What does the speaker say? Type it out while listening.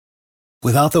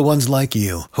Without the ones like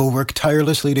you, who work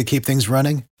tirelessly to keep things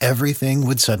running, everything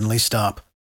would suddenly stop.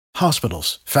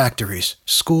 Hospitals, factories,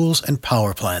 schools, and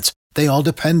power plants, they all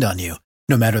depend on you.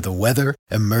 No matter the weather,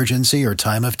 emergency, or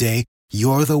time of day,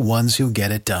 you're the ones who get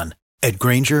it done. At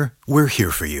Grainger, we're here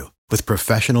for you with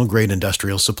professional-grade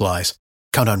industrial supplies.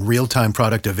 Count on real-time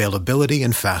product availability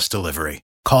and fast delivery.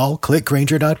 Call,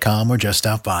 clickgrainger.com, or just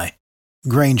stop by.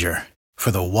 Grainger, for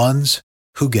the ones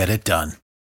who get it done.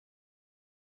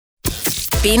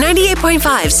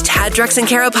 B98.5's Tad, Drex, and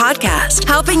Kara podcast,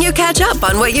 helping you catch up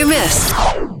on what you missed.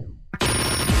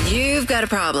 You've got a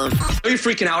problem. Are you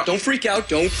freaking out? Don't freak out.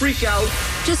 Don't freak out.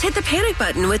 Just hit the panic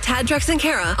button with Tad, Drex, and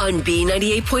Kara on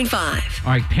B98.5.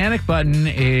 All right, panic button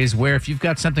is where if you've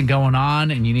got something going on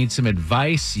and you need some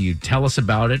advice, you tell us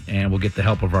about it, and we'll get the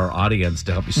help of our audience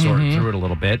to help you sort through it a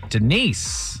little bit.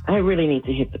 Denise. I really need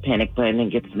to hit the panic button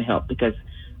and get some help because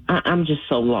I'm just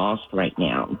so lost right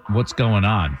now. What's going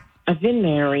on? I've been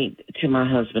married to my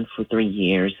husband for 3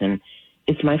 years, and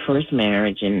it's my first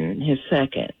marriage and his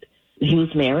second. He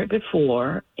was married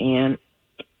before, and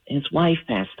his wife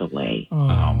passed away.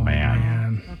 Oh,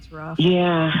 man. That's rough.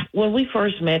 Yeah. When we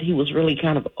first met, he was really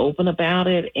kind of open about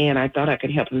it, and I thought I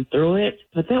could help him through it.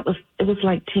 But it was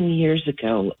like 10 years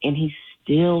ago, and he's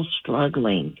still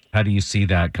struggling. How do you see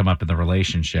that come up in the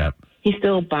relationship? He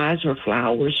still buys her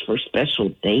flowers for special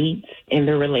dates in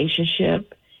their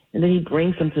relationship, and then he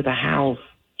brings them to the house,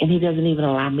 and he doesn't even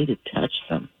allow me to touch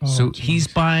them. So he's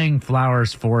buying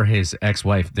flowers for his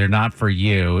ex-wife. They're not for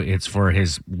you. It's for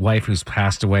his wife who's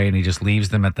passed away, and he just leaves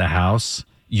them at the house,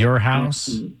 your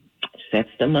house? Sets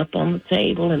them up on the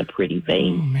table in a pretty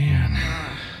vase. Oh, man.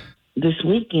 This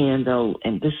weekend, though,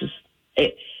 and this is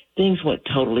it, things went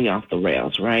totally off the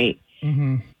rails, right?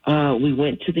 Mm-hmm. We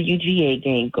went to the UGA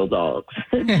game, Go Dogs.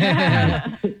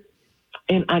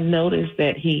 And I noticed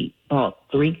that he bought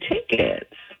 3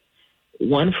 tickets.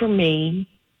 One for me,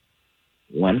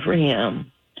 one for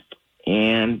him,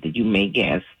 and you may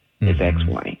guess, his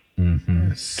ex-wife.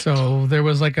 Mm-hmm. So there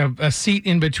was like a seat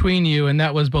in between you, and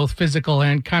that was both physical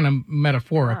and kind of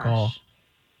metaphorical. Gosh.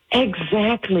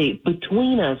 Exactly.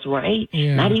 Between us, right?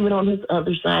 Yeah. Not even on his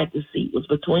other side. The seat was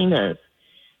between us.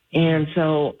 And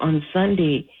so on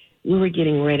Sunday, we were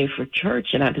getting ready for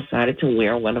church, and I decided to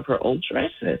wear one of her old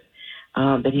dresses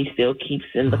that he still keeps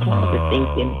in the closet,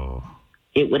 thinking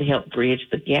it would help bridge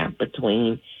the gap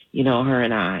between, her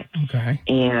and I. Okay.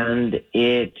 And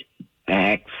it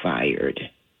backfired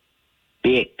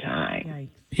big time. Yikes.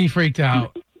 He freaked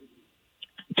out.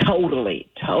 Totally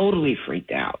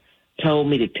freaked out. Told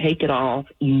me to take it off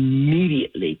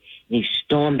immediately. And he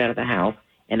stormed out of the house,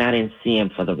 and I didn't see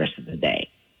him for the rest of the day.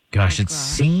 Gosh, it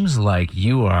seems like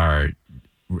you are...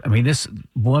 I mean, this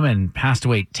woman passed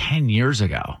away 10 years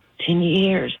ago. 10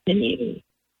 years.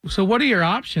 So what are your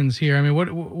options here? I mean,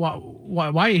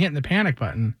 why are you hitting the panic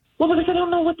button? Well, because I don't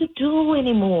know what to do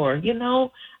anymore.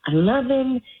 I love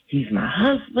him. He's my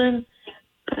husband.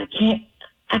 But I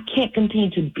can't continue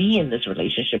to be in this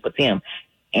relationship with him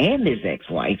and his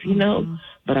ex-wife,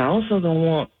 But I also don't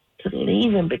want to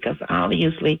leave him because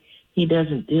obviously he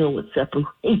doesn't deal with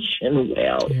separation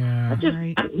well. Yeah. I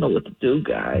don't know what to do,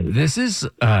 guys. This is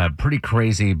pretty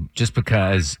crazy just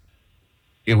because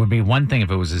it would be one thing if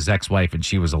it was his ex-wife and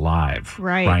she was alive.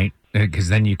 Right. Because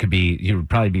then you would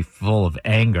probably be full of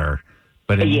anger.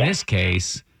 But in this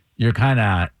case, you're kind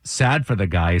of sad for the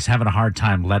guy. He's having a hard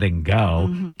time letting go.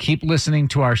 Mm-hmm. Keep listening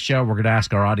to our show. We're going to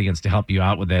ask our audience to help you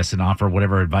out with this and offer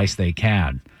whatever advice they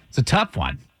can. It's a tough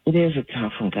one. It is a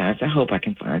tough one, guys. I hope I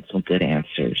can find some good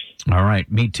answers. All right.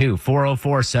 Me too.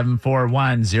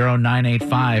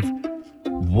 404-741-0985.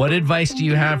 What advice do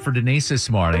you have for Denise this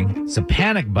morning? It's a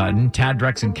panic button. Tad,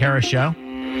 Drex, and Kara show.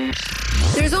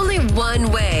 There's only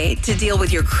one way to deal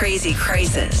with your crazy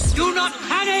crisis. Do not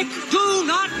panic. Do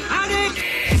not panic.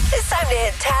 It's time to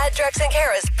hit Tad, Drex, and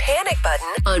Kara's panic button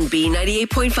on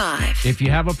B98.5. If you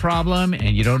have a problem and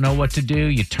you don't know what to do,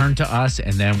 you turn to us,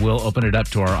 and then we'll open it up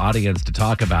to our audience to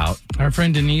talk about. Our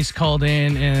friend Denise called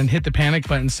in and hit the panic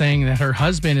button saying that her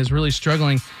husband is really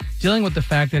struggling dealing with the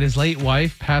fact that his late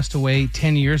wife passed away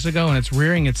 10 years ago, and it's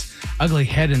rearing its ugly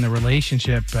head in the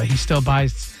relationship. He still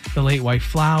buys the late wife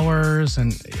flowers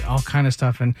and all kind of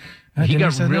stuff. And he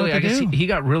Denise got really, he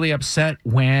got really upset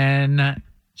when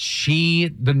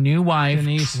the new wife,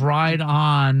 Denise, tried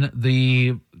on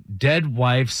the dead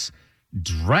wife's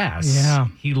dress. Yeah.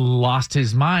 He lost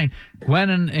his mind. Gwen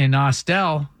and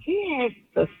Estelle. He has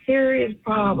a serious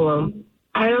problem.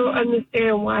 I don't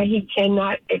understand why he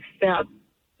cannot accept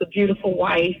the beautiful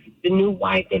wife, the new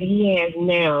wife that he has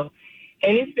now.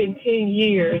 And it's been 10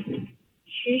 years.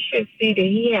 She should see that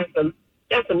he has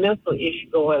that's a mental issue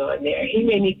going on there. He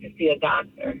may need to see a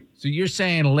doctor. So you're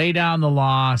saying lay down the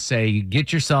law, say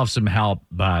get yourself some help,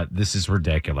 but this is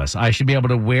ridiculous. I should be able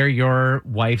to wear your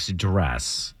wife's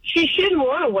dress. She shouldn't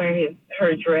want to wear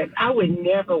her dress. I would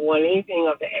never want anything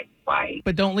of the ex-wife.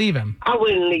 But don't leave him. I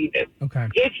wouldn't leave him. Okay.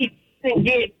 If he doesn't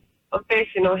get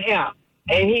professional help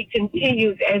and he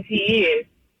continues as he is,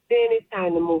 then it's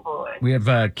time to move on. We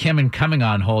have Kim and Cumming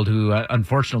on hold, who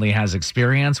unfortunately has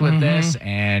experience with this,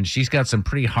 and she's got some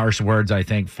pretty harsh words, I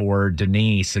think, for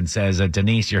Denise, and says,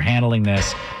 Denise, you're handling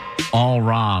this all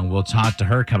wrong. We'll talk to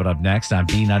her coming up next on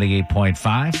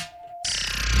B98.5.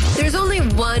 There's only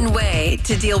one way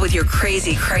to deal with your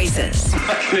crazy crisis.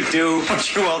 I'm gonna do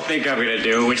what you all think I'm gonna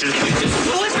do, which is just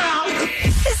pull it out.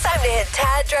 It's time to hit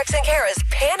Tad, Drex, and Kara's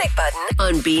panic button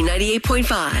on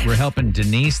B98.5. We're helping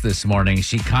Denise this morning.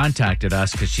 She contacted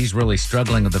us because she's really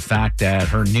struggling with the fact that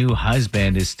her new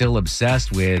husband is still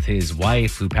obsessed with his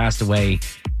wife who passed away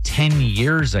 10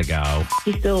 years ago.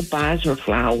 He still buys her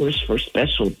flowers for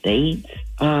special dates.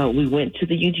 We went to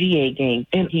the UGA game,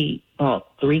 and he bought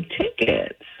 3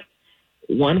 tickets.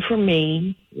 One for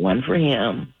me, one for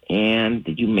him, and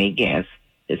you may guess,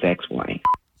 his ex-wife.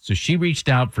 So she reached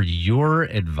out for your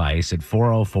advice at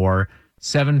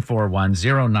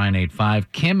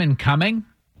 404-741-0985. Kim and Cumming?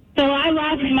 So I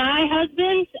lost my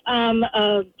husband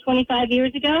 25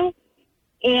 years ago,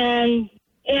 and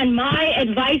my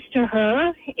advice to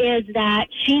her is that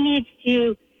she needs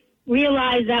to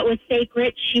realize that was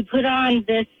sacred. She put on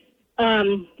this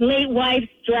late wife's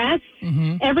dress.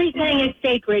 Everything is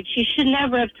sacred. She should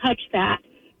never have touched that.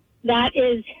 That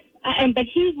is, but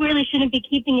he really shouldn't be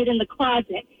keeping it in the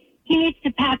closet. He needs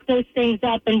to pack those things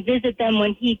up and visit them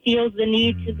when he feels the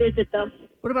need to visit them.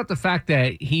 What about the fact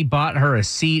that he bought her a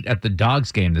seat at the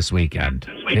Dogs game this weekend?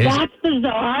 That's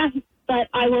bizarre, but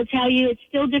I will tell you it's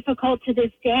still difficult to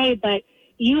this day, but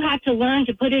you have to learn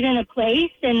to put it in a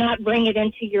place and not bring it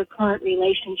into your current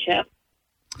relationship.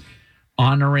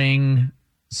 Honoring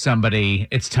somebody,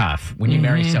 it's tough. When you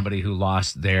marry somebody who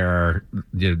lost their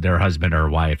husband or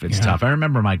wife, it's tough. I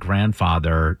remember my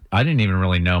grandfather, I didn't even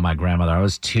really know my grandmother. I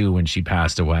was 2 when she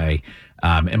passed away.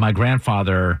 And my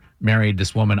grandfather married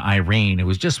this woman, Irene, who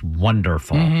was just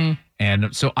wonderful.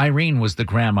 And so Irene was the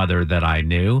grandmother that I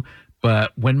knew.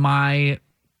 But when my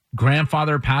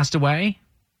grandfather passed away,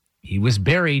 he was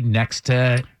buried next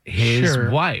to his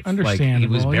wife. Like he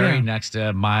was buried next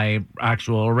to my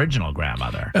actual original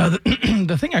grandmother.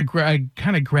 The thing I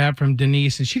kind of grabbed from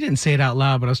Denise, and she didn't say it out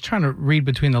loud, but I was trying to read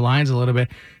between the lines a little bit.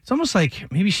 It's almost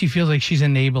like maybe she feels like she's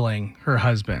enabling her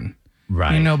husband.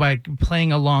 Right. You know, by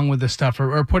playing along with the stuff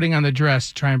or putting on the dress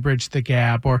to try and bridge the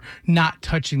gap or not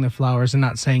touching the flowers and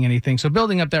not saying anything. So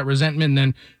building up that resentment, and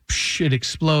then it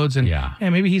explodes. And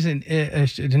maybe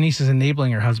Denise is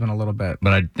enabling her husband a little bit.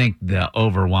 But I think the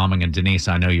overwhelming, and Denise,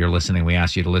 I know you're listening. We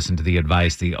asked you to listen to the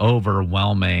advice. The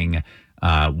overwhelming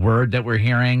word that we're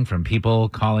hearing from people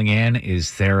calling in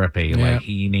is therapy. Like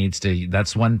he needs to,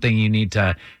 that's one thing you need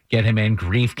to get him in,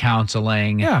 grief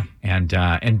counseling,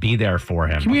 and be there for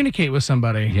him. Communicate with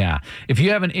somebody. Yeah. If you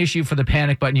have an issue for the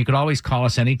panic button, you could always call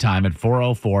us anytime at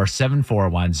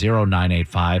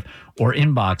 404-741-0985 or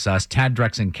inbox us, Tad,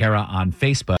 Drex, and Kara on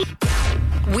Facebook.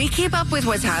 We keep up with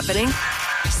what's happening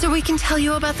so we can tell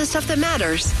you about the stuff that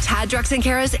matters. Tad, Drex, and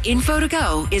Kara's Info to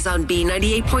Go is on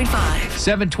B98.5.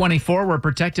 724, we're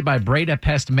protected by Breda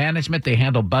Pest Management. They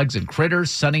handle bugs and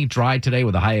critters. Sunny, dry today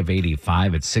with a high of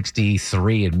 85 at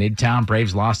 63 in Midtown.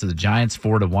 Braves lost to the Giants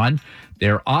 4-1.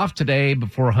 They're off today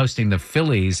before hosting the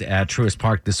Phillies at Truist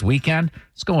Park this weekend.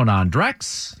 What's going on,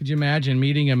 Drex? Could you imagine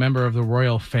meeting a member of the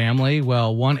royal family?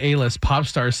 Well, one A-list pop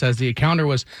star says the encounter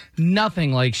was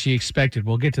nothing like she expected.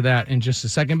 We'll get to that in just a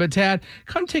second. But Tad,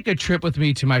 come take a trip with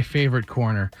me to my favorite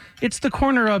corner. It's the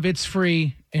corner of it's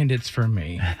free and it's for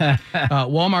me.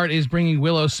 Walmart is bringing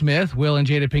Willow Smith, Will and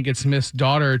Jada Pinkett Smith's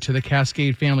daughter, to the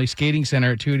Cascade Family Skating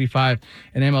Center at 285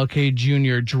 and MLK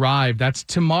Jr. Drive. That's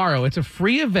tomorrow. It's a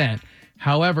free event.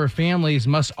 However, families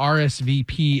must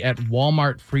RSVP at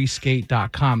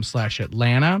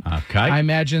walmartfreeskate.com/Atlanta. Okay. I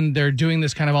imagine they're doing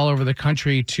this kind of all over the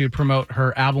country to promote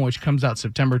her album, which comes out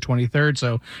September 23rd.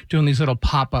 So doing these little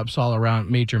pop-ups all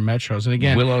around major metros. And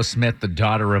again, Willow Smith, the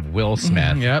daughter of Will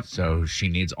Smith. Yep. So she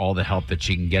needs all the help that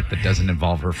she can get that doesn't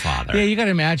involve her father. Yeah, you got to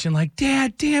imagine, like,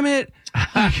 Dad, damn it.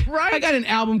 Right. I got an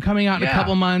album coming out in a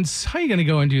couple months. How are you going to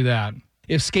go and do that?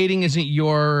 If skating isn't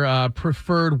your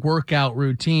preferred workout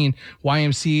routine,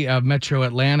 YMCA of Metro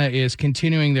Atlanta is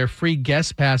continuing their free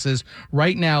guest passes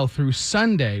right now through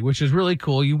Sunday, which is really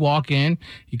cool. You walk in,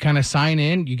 you kind of sign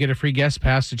in, you get a free guest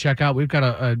pass to check out. We've got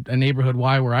a neighborhood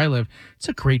Y where I live. It's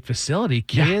a great facility.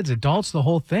 Kids, adults, the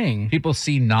whole thing. People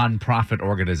see nonprofit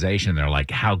organization. They're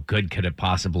like, how good could it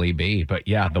possibly be? But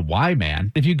yeah, the Y,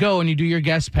 man. If you go and you do your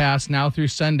guest pass now through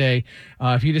Sunday,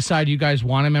 if you decide you guys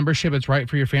want a membership, it's right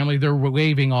for your family. They're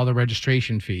waiving all the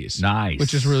registration fees. Nice.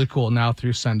 Which is really cool now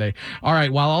through Sunday. All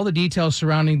right. While all the details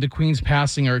surrounding the Queen's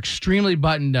passing are extremely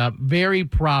buttoned up, very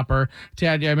proper.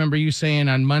 Tad, I remember you saying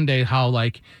on Monday how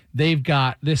like they've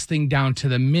got this thing down to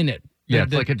the minute. Yeah,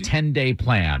 it's like a 10-day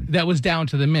plan. That was down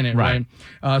to the minute, right?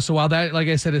 So while that, like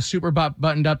I said, is super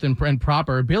buttoned up and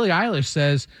proper, Billie Eilish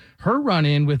says her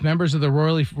run-in with members of the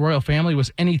royal family was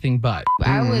anything but.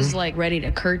 I was like ready to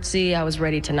curtsy. I was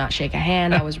ready to not shake a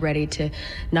hand. I was ready to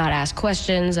not ask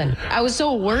questions. And I was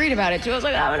so worried about it, too. I was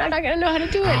like, oh, I'm not going to know how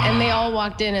to do it. And they all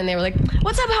walked in and they were like,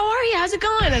 what's up? How are you? How's it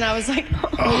going? And I was like,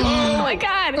 oh my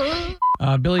God.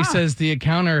 Billy says the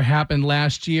encounter happened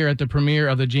last year at the premiere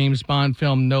of the James Bond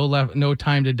film No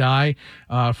Time to Die,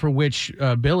 for which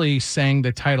Billy sang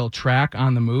the title track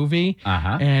on the movie.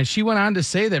 And she went on to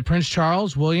say that Prince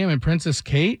Charles, William, and Princess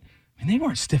Kate, and they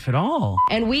weren't stiff at all.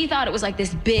 And we thought it was like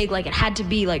this big, like it had to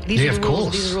be like, these are the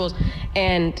rules, these are the rules.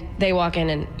 And they walk in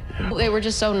and they were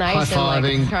just so nice and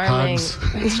like charming.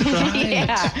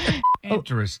 Yeah.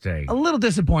 Interesting. A little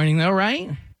disappointing though,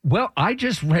 right? Well, I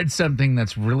just read something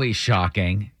that's really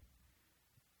shocking.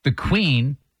 The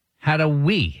Queen had a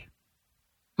Wii,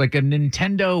 like a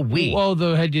Nintendo Wii.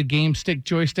 Oh, had your game stick,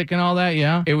 joystick, and all that,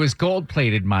 yeah? It was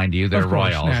gold-plated, mind you. They're Of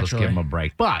course, royals. Let's naturally. give them a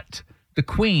break. But the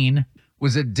Queen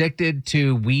was addicted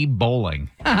to Wii bowling.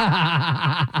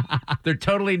 They're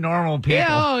totally normal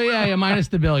people. Yeah, yeah, minus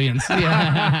the billions.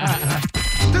 Yeah.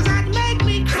 Does that make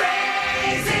me crazy?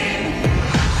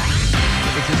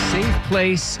 It's a safe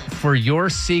place for your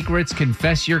secrets.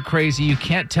 Confess you're crazy. You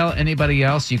can't tell anybody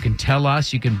else. You can tell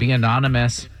us. You can be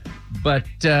anonymous. But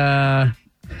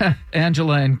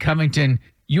Angela in Covington,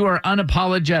 you are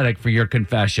unapologetic for your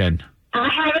confession. I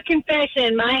have a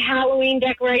confession. My Halloween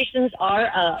decorations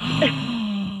are up.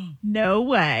 No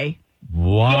way.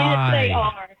 Why? Yes, they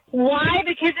are. Why?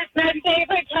 Because it's my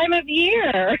favorite time of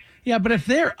year. Yeah, but if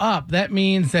they're up, that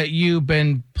means that you've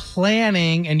been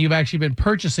planning and you've actually been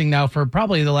purchasing now for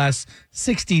probably the last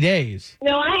 60 days.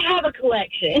 No, I have a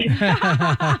collection.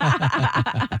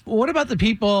 What about the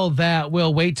people that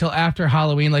will wait till after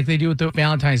Halloween like they do with the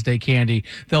Valentine's Day candy?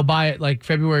 They'll buy it like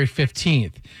February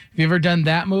 15th. Have you ever done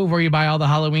that move where you buy all the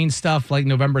Halloween stuff like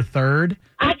November 3rd?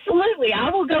 Absolutely. I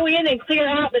will go in and clear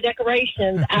out the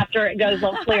decorations after it goes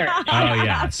on clearance. Oh,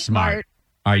 yeah. Smart.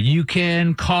 All right, you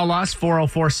can call us,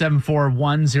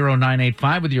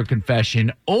 404-741-0985 with your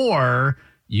confession, or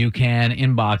you can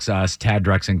inbox us, Tad,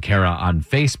 Drex, and Kara on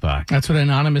Facebook. That's what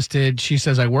Anonymous did. She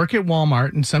says, I work at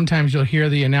Walmart, and sometimes you'll hear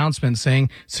the announcement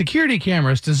saying, security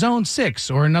cameras to zone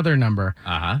 6 or another number.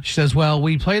 She says, well,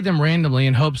 we play them randomly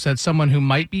in hopes that someone who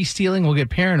might be stealing will get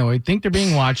paranoid, think they're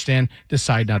being watched, and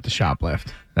decide not to shoplift.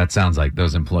 That sounds like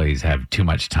those employees have too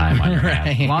much time on your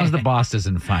hands. As long as the boss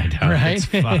doesn't find out, it's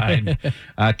fine.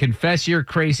 Confess you're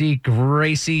crazy,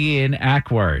 Gracie in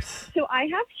Ackworth. So I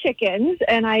have chickens,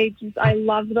 and I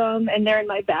love them, and they're in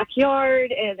my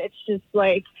backyard, and it's just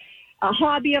like a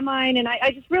hobby of mine, and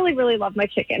I just really, really love my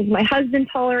chickens. My husband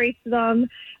tolerates them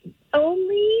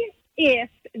only if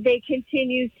they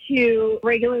continue to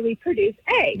regularly produce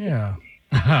eggs. Yeah.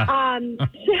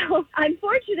 So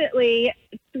unfortunately,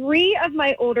 3 of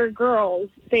my older girls,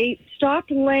 they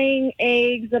stopped laying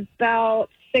eggs about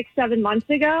 6-7 months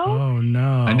ago. Oh, no.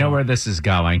 I know where this is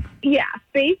going. Yeah.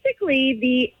 Basically,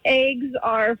 the eggs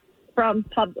are from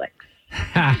Publix.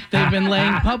 They've been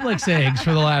laying Publix eggs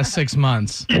for the last 6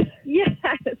 months. Yes.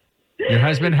 Your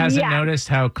husband hasn't noticed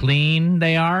how clean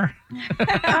they are?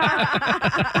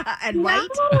 And white?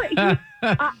 No,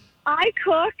 I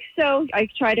cook, so I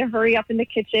try to hurry up in the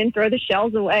kitchen, throw the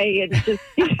shells away, and just...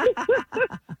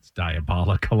 It's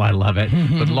diabolical. I love it.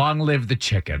 But long live the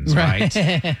chickens, right?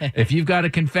 If you've got a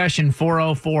confession,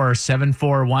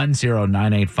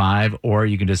 404-741-0985, or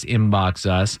you can just inbox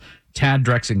us, Tad,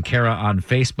 Drex, and Kara on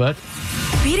Facebook.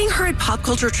 Beating her at pop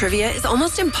culture trivia is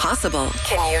almost impossible.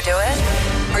 Can you do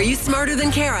it? Are You Smarter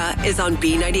Than Kara is on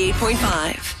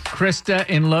B98.5. Krista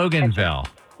in Loganville.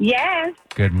 Yes.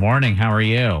 Good morning. How are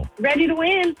you? Ready to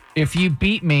win. If you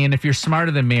beat me and if you're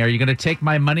smarter than me, are you going to take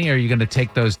my money or are you going to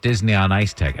take those Disney on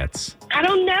Ice tickets? I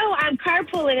don't know. I'm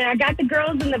carpooling, and I got the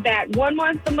girls in the back. One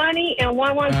wants the money, and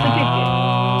one wants the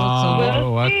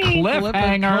Oh, a ticket. Flip a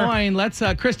cliffhanger. coin.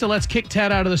 Krista, let's kick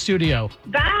Tad out of the studio.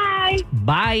 Bye.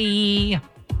 Bye.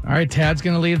 All right, Tad's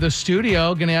going to leave the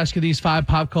studio. Going to ask you these 5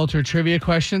 pop culture trivia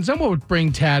questions. Then we'll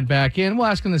bring Tad back in. We'll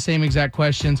ask him the same exact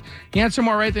questions. You answer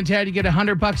more right than Tad, you get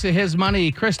 $100 of his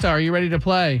money. Krista, are you ready to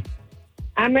play?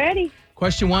 I'm ready.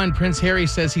 Question 1. Prince Harry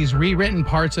says he's rewritten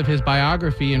parts of his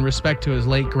biography in respect to his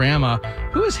late grandma.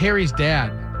 Who is Harry's dad?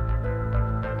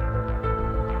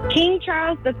 King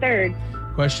Charles III.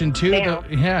 Question 2.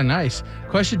 Nice.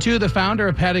 Question 2. The founder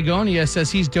of Patagonia says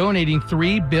he's donating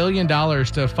 $3 billion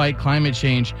to fight climate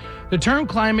change. The term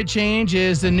climate change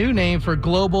is the new name for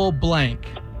global blank.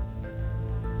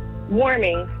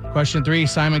 Warming. Question 3.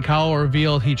 Simon Cowell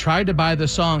revealed he tried to buy the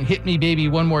song Hit Me Baby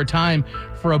One More Time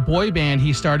for a boy band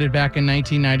he started back in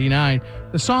 1999.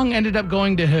 The song ended up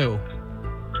going to who?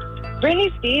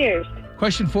 Britney Spears.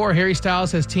 Question 4. Harry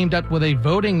Styles has teamed up with a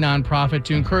voting nonprofit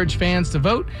to encourage fans to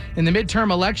vote in the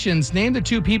midterm elections. Name the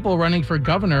 2 people running for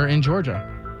governor in Georgia.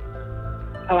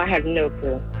 Oh, I have no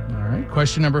clue. All right.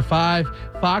 Question number 5.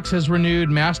 Fox has renewed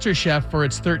MasterChef for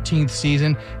its 13th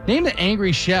season. Name the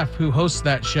angry chef who hosts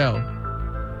that show.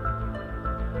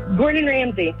 Gordon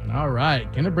Ramsay. All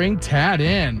right. Going to bring Tad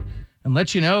in and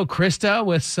let you know, Krista,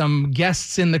 with some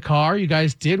guests in the car, you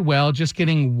guys did well, just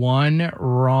getting 1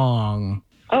 wrong.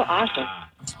 Oh, awesome.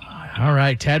 All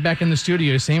right. Tad back in the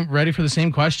studio. Ready for the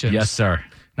same questions? Yes, sir.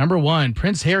 Number 1,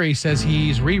 Prince Harry says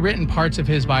he's rewritten parts of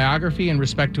his biography in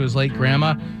respect to his late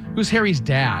grandma. Who's Harry's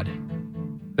dad?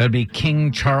 That'd be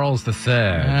King Charles III.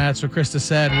 That's what Krista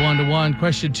said, 1-1.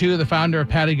 Question 2, the founder of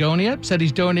Patagonia said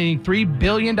he's donating $3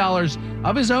 billion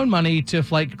of his own money to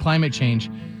fight climate change.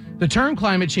 The term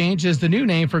climate change is the new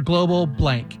name for global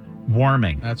blank.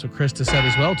 Warming. That's what Krista said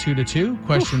as well, 2-2.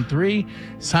 Question 3,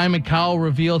 Simon Cowell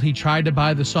revealed he tried to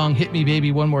buy the song Hit Me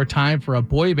Baby One More Time for a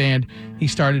boy band he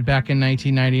started back in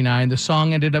 1999. The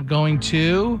song ended up going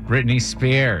to Britney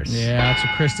Spears. Yeah, that's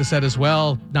what Krista said as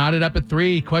well. Knotted up at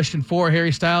 3. Question 4,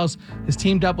 Harry Styles has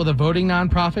teamed up with a voting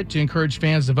nonprofit to encourage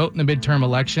fans to vote in the midterm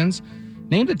elections.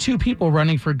 Name the 2 people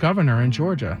running for governor in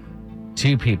Georgia.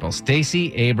 2 people,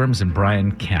 Stacey Abrams and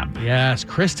Brian Kemp. Yes,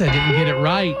 Krista didn't get it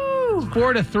right.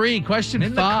 4-3. Question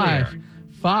 5.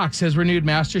 Fox has renewed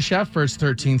MasterChef for its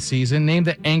 13th season. Name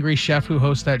the angry chef who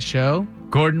hosts that show.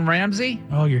 Gordon Ramsay?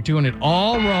 Oh, you're doing it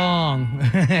all wrong.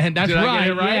 That's Did I get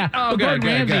it right? Yeah. Oh, Gordon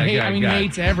good, Ramsay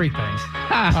hates everything.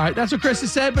 All right, that's what Krista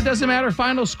said, but doesn't matter.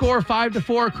 Final score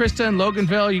 5-4. Krista and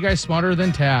Loganville, you guys smarter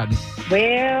than Tad.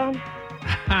 Well,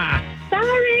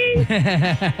 sorry.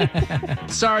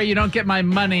 Sorry, you don't get my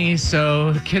money,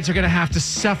 so the kids are going to have to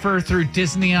suffer through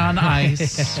Disney on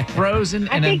Ice, Frozen,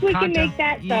 I and think we can Encanto. make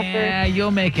that suffer. Yeah,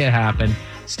 you'll make it happen.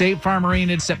 State Farm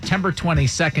Arena, September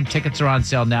 22nd. Tickets are on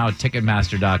sale now at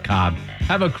Ticketmaster.com.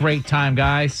 Have a great time,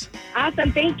 guys.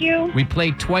 Awesome. Thank you. We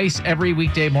play twice every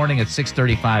weekday morning at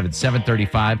 6:35 and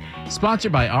 7:35.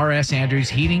 Sponsored by R.S. Andrews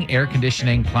Heating, Air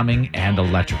Conditioning, Plumbing, and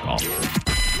Electrical.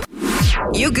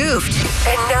 You goofed.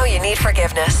 And now you need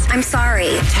forgiveness. I'm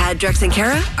sorry. Tad, Drex, and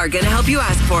Kara are going to help you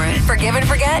ask for it. Forgive and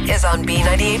Forget is on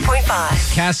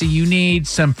B98.5. Cassie, you need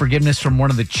some forgiveness from one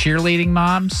of the cheerleading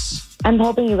moms. I'm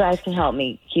hoping you guys can help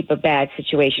me keep a bad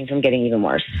situation from getting even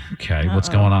worse. Okay, what's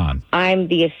going on? I'm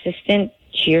the assistant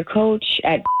cheer coach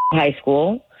at high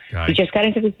school. Okay. We just got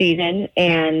into the season,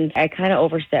 and I kind of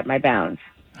overstepped my bounds.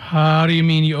 How do you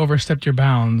mean you overstepped your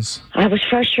bounds? I was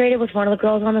frustrated with one of the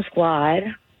girls on the squad,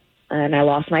 and I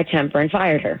lost my temper and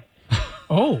fired her.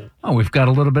 Oh, we've got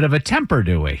a little bit of a temper,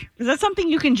 do we? Is that something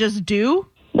you can just do?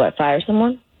 What, fire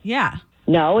someone? Yeah.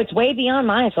 No, it's way beyond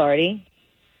my authority.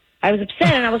 I was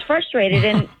upset and I was frustrated,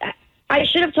 and I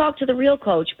should have talked to the real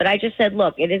coach, but I just said,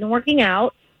 look, it isn't working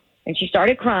out. And she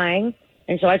started crying,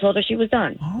 and so I told her she was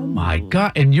done. Oh, my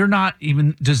God. And you're not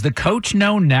even, does the coach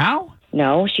know now?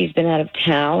 No, she's been out of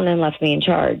town and left me in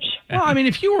charge. Well, I mean,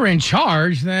 if you were in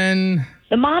charge, then...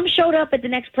 The mom showed up at the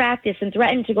next practice and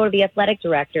threatened to go to the athletic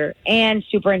director and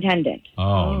superintendent.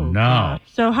 Oh, no.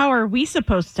 So how are we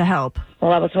supposed to help?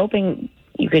 Well, I was hoping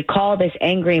you could call this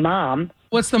angry mom.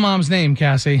 What's the mom's name,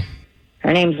 Cassie?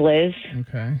 Her name's Liz.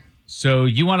 Okay. So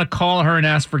you want to call her and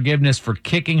ask forgiveness for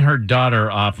kicking her daughter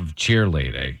off of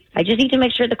cheerleading? I just need to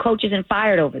make sure the coach isn't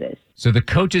fired over this. So the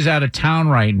coach is out of town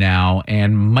right now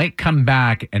and might come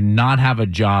back and not have a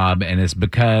job. And it's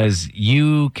because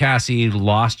you, Cassie,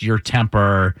 lost your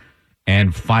temper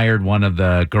and fired one of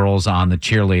the girls on the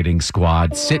cheerleading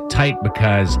squad. Sit tight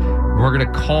because we're going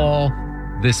to call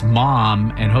this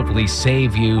mom and hopefully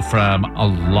save you from a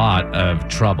lot of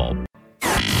trouble.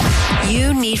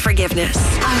 You need forgiveness.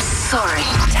 I'm sorry.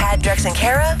 Tad, Drex, and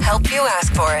Kara help you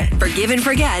ask for it. Forgive and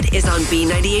Forget is on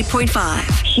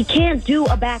B98.5. She can't do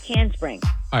a back handspring.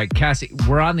 All right, Cassie,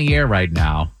 we're on the air right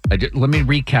now. Let me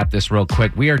recap this real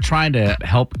quick. We are trying to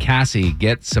help Cassie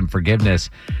get some forgiveness.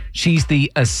 She's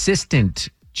the assistant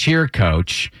cheer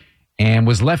coach and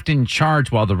was left in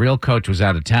charge while the real coach was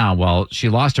out of town. Well, she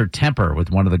lost her temper with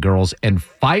one of the girls and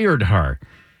fired her.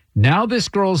 Now this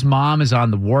girl's mom is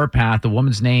on the warpath. The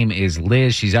woman's name is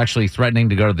Liz. She's actually threatening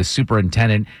to go to the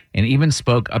superintendent and even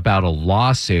spoke about a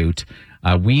lawsuit.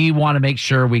 We want to make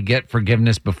sure we get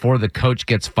forgiveness before the coach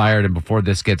gets fired and before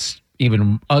this gets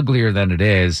even uglier than it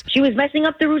is. She was messing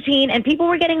up the routine and people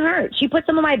were getting hurt. She put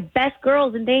some of my best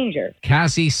girls in danger.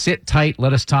 Cassie, sit tight.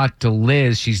 Let us talk to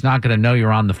Liz. She's not going to know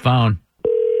you're on the phone.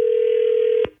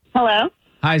 Hello?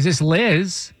 Hi, is this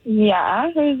Liz?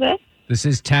 Yeah, who's this? This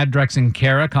is Tad, Drex, and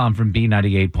Kara calling from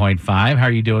B98.5. How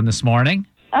are you doing this morning?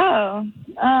 Oh,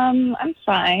 I'm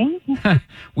fine.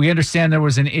 We understand there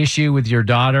was an issue with your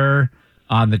daughter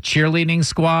on the cheerleading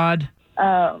squad.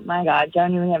 Oh, my God.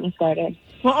 Don't even get me started.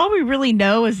 Well, all we really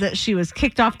know is that she was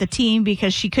kicked off the team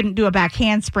because she couldn't do a back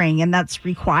handspring, and that's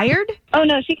required? Oh,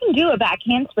 no, she can do a back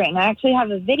handspring. I actually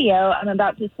have a video I'm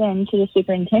about to send to the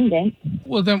superintendent.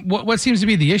 Well, then what seems to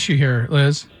be the issue here,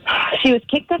 Liz? She was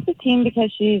kicked off the team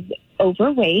because she's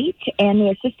overweight, and the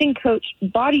assistant coach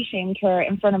body shamed her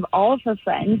in front of all of her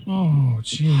friends. Oh,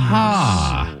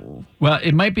 jeez. Well,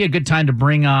 it might be a good time to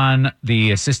bring on the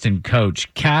assistant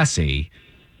coach, Cassie.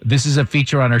 This is a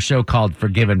feature on our show called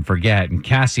Forgive and Forget, and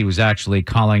Cassie was actually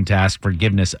calling to ask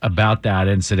forgiveness about that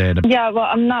incident. Yeah, well,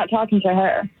 I'm not talking to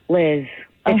her. Liz,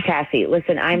 it's Cassie.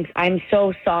 Listen, I'm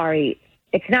so sorry.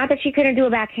 It's not that she couldn't do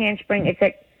a back handspring. It's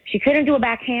that she couldn't do a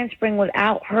back handspring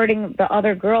without hurting the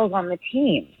other girls on the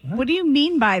team. What do you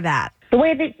mean by that? The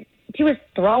way that she was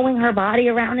throwing her body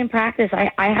around in practice.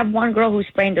 I have one girl who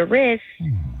sprained her wrist,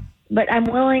 but I'm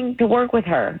willing to work with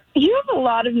her. You have a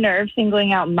lot of nerve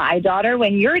singling out my daughter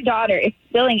when your daughter is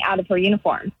spilling out of her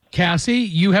uniform. Cassie,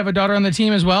 you have a daughter on the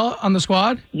team as well, on the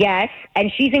squad? Yes,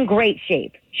 and she's in great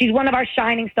shape. She's one of our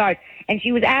shining stars, and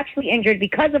she was actually injured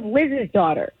because of Liz's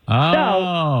daughter. Oh.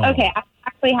 So, okay, I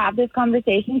actually have this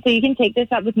conversation, so you can take this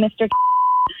up with Mr.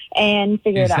 and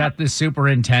figure Is it out. that the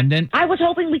superintendent? I was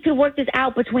hoping we could work this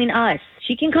out between us.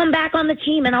 She can come back on the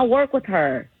team, and I'll work with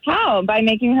her. How? By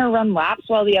making her run laps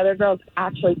while the other girls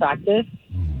actually practice?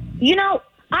 You know,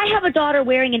 I have a daughter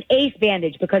wearing an ACE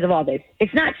bandage because of all this.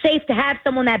 It's not safe to have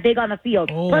someone that big on the field.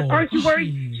 But aren't you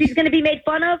worried she's going to be made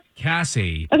fun of?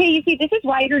 Cassie. Okay, you see, this is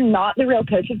why you're not the real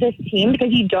coach of this team,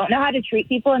 because you don't know how to treat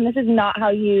people, and this is not how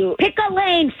you... Pick a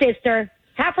lane, sister.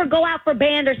 Have her go out for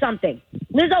band or something.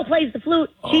 Lizzo plays the flute.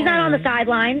 She's not on the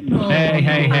sidelines.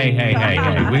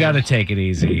 Hey. We got to take it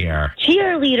easy here.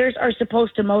 Cheerleaders are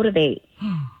supposed to motivate.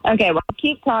 Okay, well,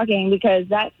 keep talking, because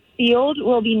that field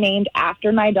will be named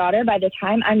after my daughter by the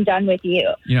time I'm done with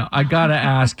you. You know, I got to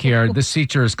ask here, this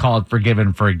feature is called Forgive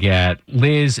and Forget.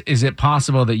 Liz, is it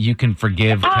possible that you can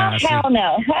forgive Cassie? Hell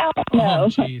no.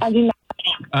 I do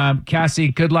not. Cassie,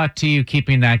 good luck to you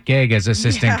keeping that gig as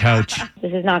assistant coach.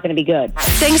 This is not going to be good.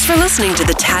 Thanks for listening to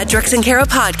the Tad, Drex, and Kara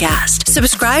podcast.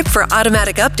 Subscribe for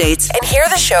automatic updates and hear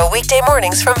the show weekday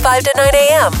mornings from 5 to 9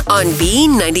 a.m. on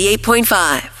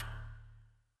B98.5.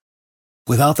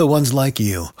 Without the ones like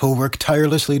you, who work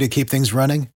tirelessly to keep things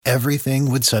running, everything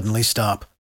would suddenly stop.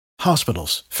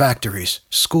 Hospitals, factories,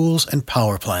 schools, and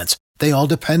power plants, they all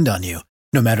depend on you.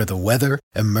 No matter the weather,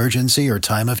 emergency, or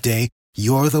time of day,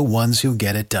 you're the ones who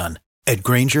get it done. At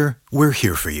Grainger, we're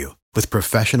here for you with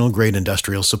professional-grade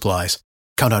industrial supplies.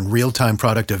 Count on real-time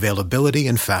product availability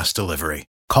and fast delivery.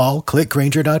 Call, click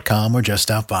Grainger.com, or just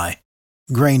stop by.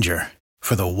 Grainger,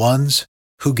 for the ones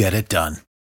who get it done.